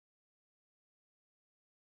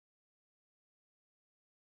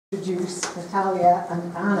Introduce Natalia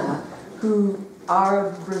and Anna, who are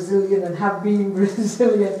Brazilian and have been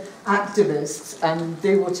Brazilian activists, and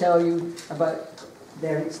they will tell you about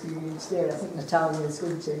their experience there. I think Natalia is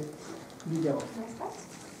going to lead off.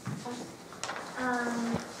 Hi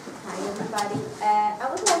everybody. I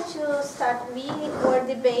would like to start. We were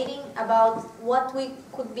debating about what we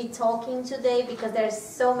could be talking today because there's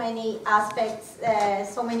so many aspects,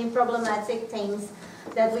 so many problematic things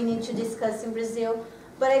that we need to discuss in Brazil.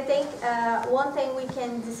 But I think one thing we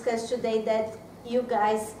can discuss today that you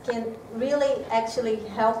guys can really actually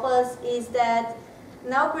help us is that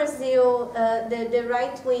now Brazil, the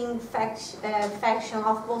right-wing faction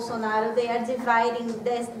of Bolsonaro, they are dividing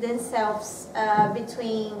themselves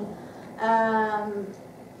between,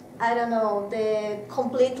 I don't know, the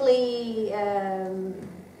completely,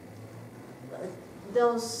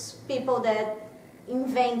 those people that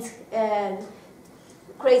invent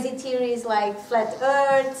crazy theories like flat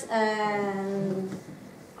earth and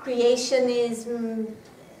creationism,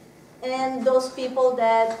 and those people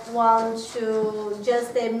that want to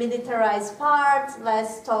just the militarized part.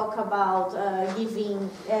 Let's talk about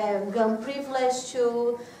giving gun privilege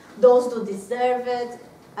to those who deserve it.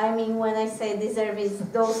 I mean, when I say deserve, is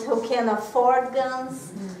those who can afford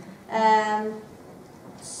guns.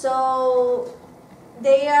 So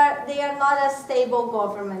they are not a stable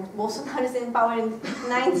government. Bolsonaro is in power in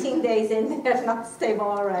 19 days and they are not stable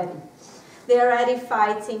already. They are already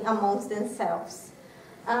fighting amongst themselves.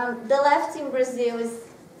 The left in Brazil is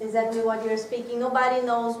exactly what you're speaking. Nobody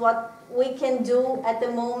knows what we can do at the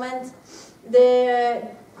moment.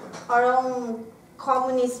 Our own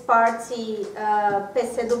Communist Party,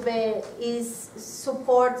 PCdoB, is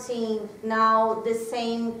supporting now the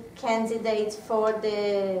same candidate for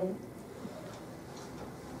the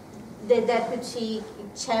deputy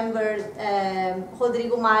chamber,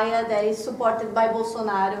 Rodrigo Maia, that is supported by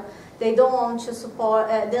Bolsonaro. They don't want to support,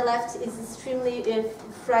 the left is extremely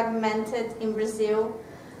fragmented in Brazil.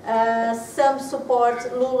 Some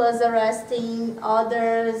support Lula's arresting,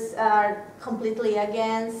 others are completely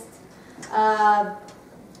against.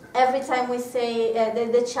 Every time we say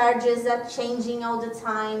the charges are changing all the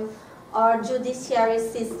time, our judiciary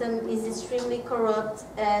system is extremely corrupt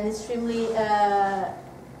and extremely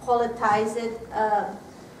politicized.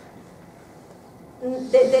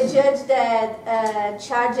 The judge that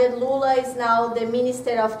charged Lula is now the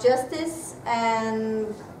Minister of Justice,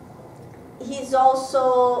 and he's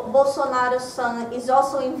also, Bolsonaro's son is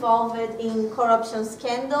also involved in corruption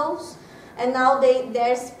scandals, and now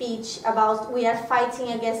their speech about we are fighting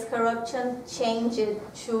against corruption changed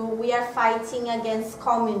to we are fighting against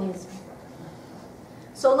communism.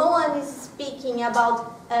 So no one is speaking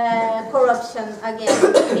about corruption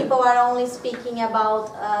again. People are only speaking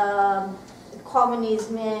about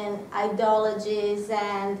communism and ideologies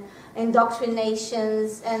and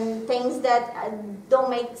indoctrinations and things that don't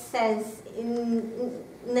make sense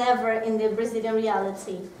never in the Brazilian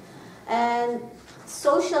reality. And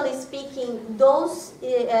socially speaking, those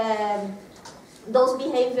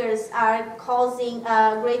behaviors are causing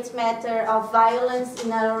a great matter of violence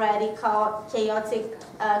in an already chaotic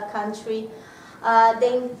country.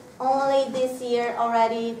 Only this year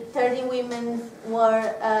already 30 women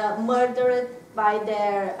were murdered by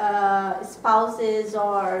their spouses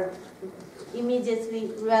or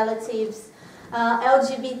immediately relatives.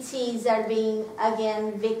 LGBTs are being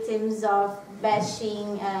again victims of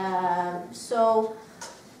bashing.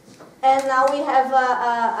 And now we have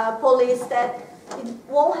a police that it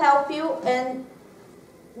won't help you, and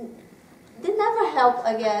they never help,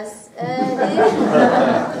 I guess.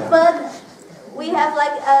 But we have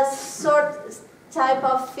like a type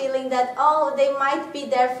of feeling that, oh, they might be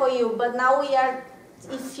there for you, but now we are,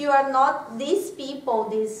 if you are not these people,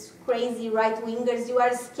 these crazy right-wingers, you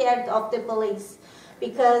are scared of the police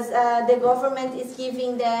because the government is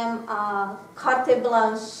giving them carte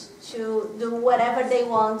blanche to do whatever they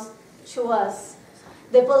want to us.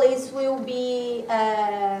 The police will be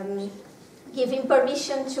giving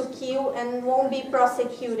permission to kill and won't be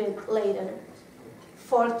prosecuted later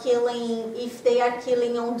for killing if they are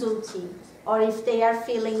killing on duty or if they are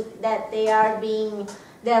feeling that they are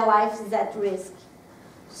their lives is at risk.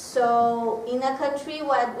 So in a country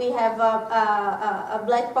where we have a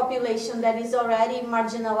black population that is already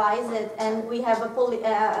marginalized and we have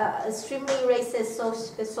a extremely racist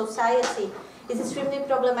society, it's extremely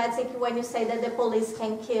problematic when you say that the police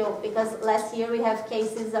can kill, because last year we have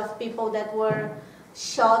cases of people that were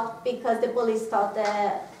shot because the police thought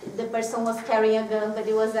that the person was carrying a gun, but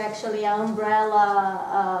it was actually an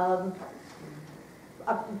umbrella,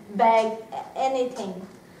 a bag, anything.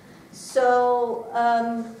 So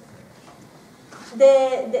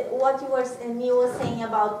what you were saying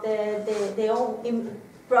about the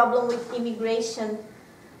problem with immigration,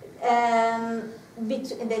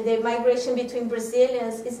 the migration between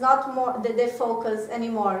Brazilians is not more the focus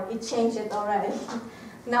anymore. It changed already.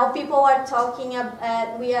 Now people are talking.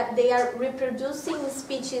 They are reproducing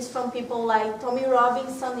speeches from people like Tommy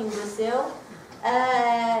Robinson in Brazil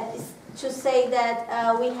to say that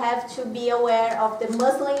we have to be aware of the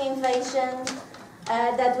Muslim invasion.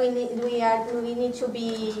 That we need to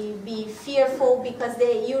be fearful because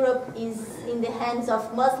Europe is in the hands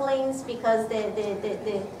of Muslims, because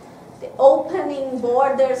the opening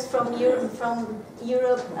borders from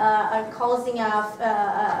Europe are causing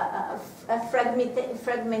a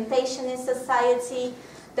fragmentation in society,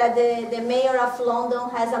 that the mayor of London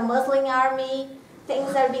has a Muslim army.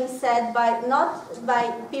 Things are being said not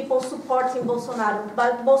by people supporting Bolsonaro,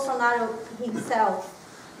 but Bolsonaro himself,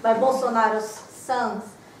 by Bolsonaro's sons.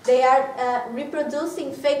 They are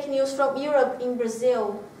reproducing fake news from Europe in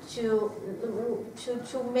Brazil to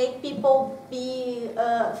make people be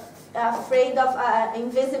afraid of an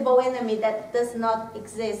invisible enemy that does not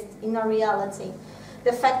exist in a reality.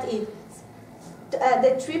 The fact is,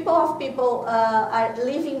 the triple of people are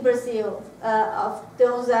leaving Brazil. Of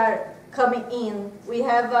those are coming in. We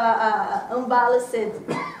have unbalanced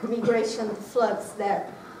migration flux there.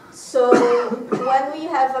 So when we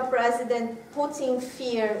have a president putting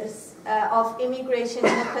fears of immigration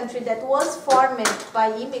in a country that was formed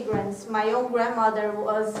by immigrants, my own grandmother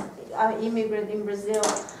was an immigrant in Brazil.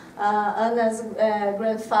 Anna's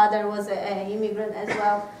grandfather was an immigrant as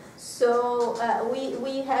well. So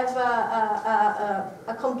we have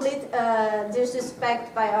a complete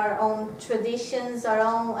disrespect by our own traditions, our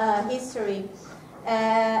own history.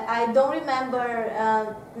 I don't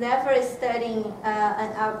remember never studying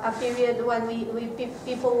a period when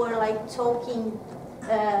people were like talking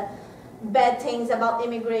bad things about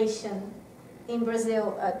immigration in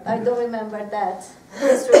Brazil. I don't remember that.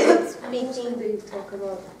 Mostly they talk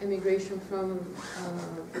about immigration from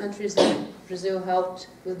countries that Brazil helped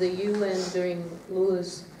with the UN during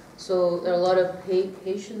Lula's. So there are a lot of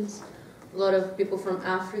Haitians, a lot of people from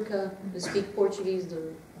Africa who speak Portuguese,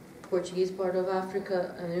 the Portuguese part of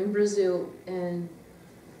Africa, and in Brazil, and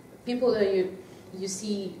people that you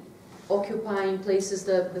see occupying places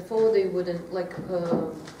that before they wouldn't, like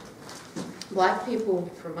black people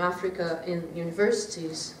from Africa in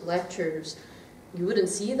universities, lectures. You wouldn't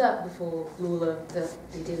see that before Lula, that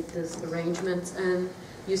they did this arrangement. And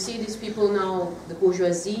you see these people now, the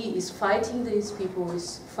bourgeoisie is fighting these people,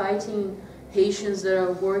 is fighting Haitians that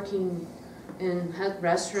are working in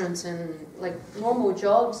restaurants and like normal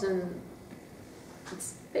jobs, and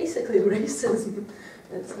it's basically racism.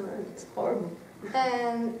 It's horrible.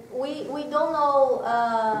 And we don't know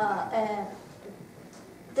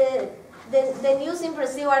the news in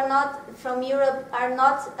Brazil are not from Europe, are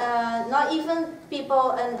not even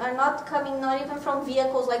people, and are not coming not even from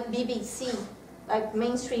vehicles like BBC, like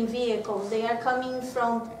mainstream vehicles. They are coming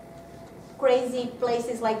from crazy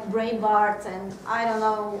places like Breitbart and I don't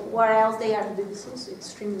know where else they are. BBC is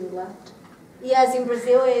extremely left. Yes, in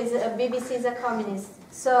Brazil BBC is a communist.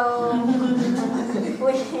 So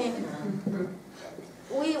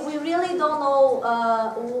we really don't know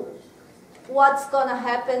what's gonna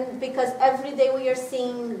happen, because every day we are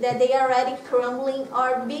seeing that they are already crumbling.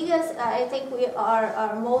 Our biggest, I think,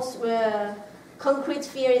 our most concrete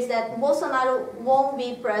fear is that Bolsonaro won't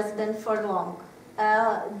be president for long,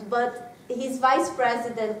 but his vice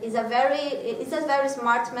president is a very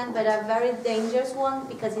smart man, but a very dangerous one,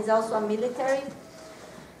 because he's also a military.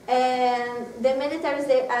 And the militaries,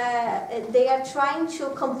 they are trying to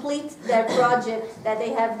complete their project that they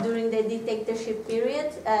have during the dictatorship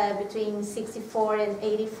period between 64 and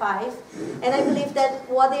 85. And I believe that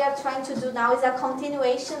what they are trying to do now is a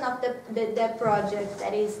continuation of the project,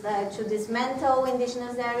 that is to dismantle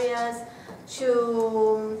indigenous areas,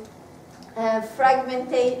 to the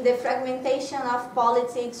fragmentation of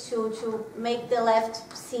politics, to make the left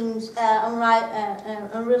seem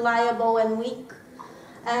unreliable and weak,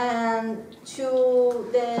 and to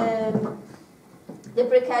the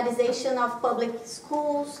precarization of public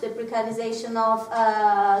schools, the precarization of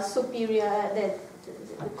the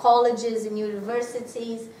colleges and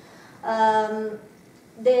universities,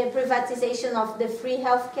 the privatization of the free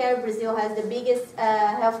healthcare. Brazil has the biggest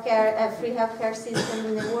free healthcare system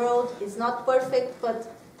in the world. It's not perfect, but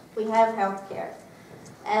we have healthcare.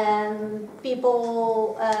 And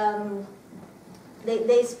people,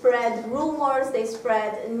 they spread rumors, they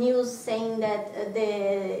spread news saying that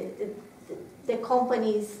the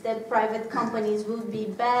companies, the private companies would be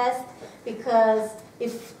best, because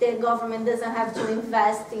if the government doesn't have to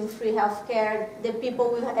invest in free healthcare, the people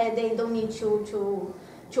will, they don't need to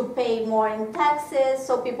pay more in taxes,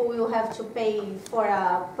 so people will have to pay for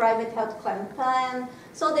a private health plan.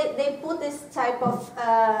 So they put this type of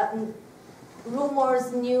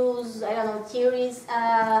rumors, news, I don't know, theories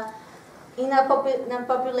in a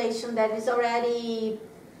population that is already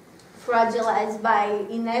fragilized by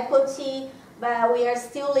inequity, but we are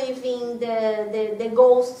still living the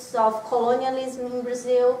ghosts of colonialism in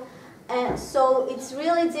Brazil. And so it's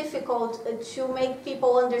really difficult to make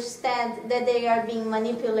people understand that they are being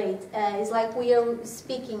manipulated. It's like we are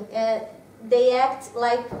speaking. They act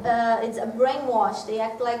like it's a brainwash. They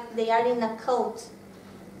act like they are in a cult.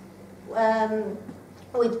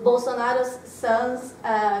 With Bolsonaro's son's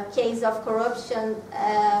case of corruption,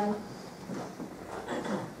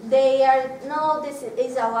 they are, no, this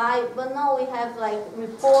is a lie, but no, we have like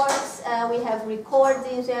reports, we have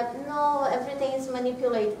recordings, we have, no, everything is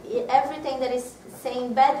manipulated. Everything that is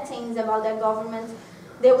saying bad things about their government,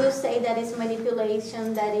 they will say that is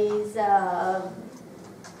manipulation, that is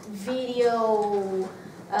video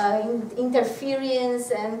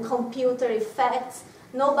interference and computer effects.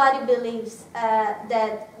 Nobody believes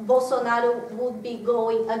that Bolsonaro would be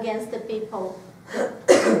going against the people.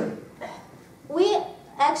 We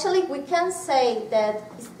can say that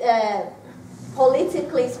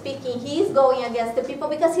politically speaking, he is going against the people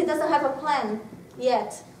because he doesn't have a plan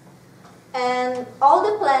yet. And all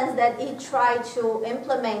the plans that he tried to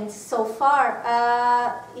implement so far,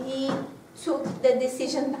 he took the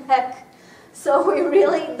decision back. So we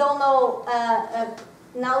really don't know.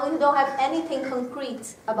 Now we don't have anything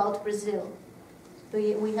concrete about Brazil. Do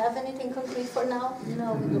we have anything concrete for now?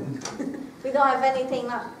 No, we don't. We don't have anything.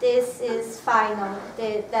 This is final.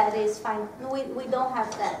 That is final. We don't have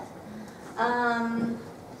that.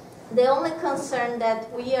 The only concern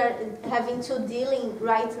that we are having to dealing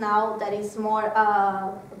right now that is more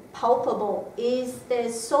palpable is the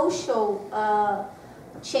social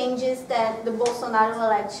changes that the Bolsonaro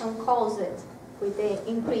election caused, with the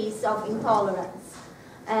increase of intolerance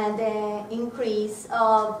and the increase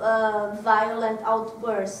of violent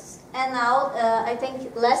outbursts. And now, I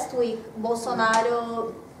think last week,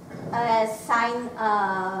 Bolsonaro signed,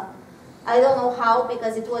 I don't know how,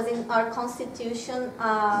 because it was in our constitution,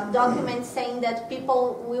 document saying that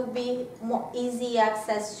people will be more easy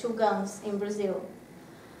access to guns in Brazil.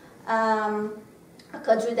 A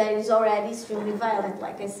country that is already extremely violent,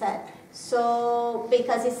 like I said. So,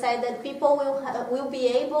 because he said that people will be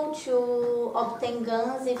able to obtain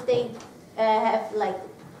guns if they have like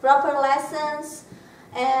proper lessons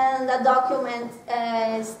and a document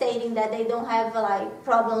stating that they don't have like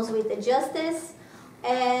problems with the justice,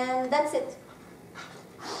 and that's it.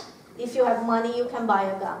 If you have money, you can buy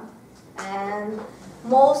a gun. And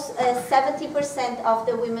most 70% of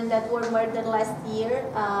the women that were murdered last year,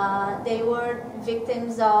 they were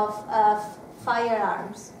victims of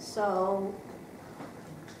firearms. So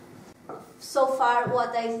far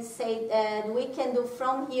what I say that we can do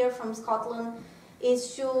from here, from Scotland,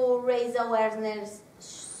 is to raise awareness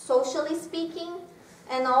socially speaking,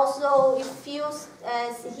 and also if you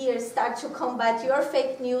here start to combat your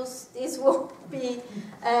fake news, this will be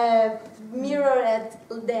mirrored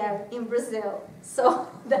there in Brazil. So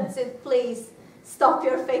that's it, please stop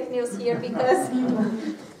your fake news here, because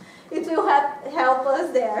it will help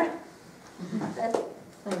us there. That's it.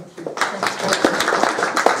 Thank you.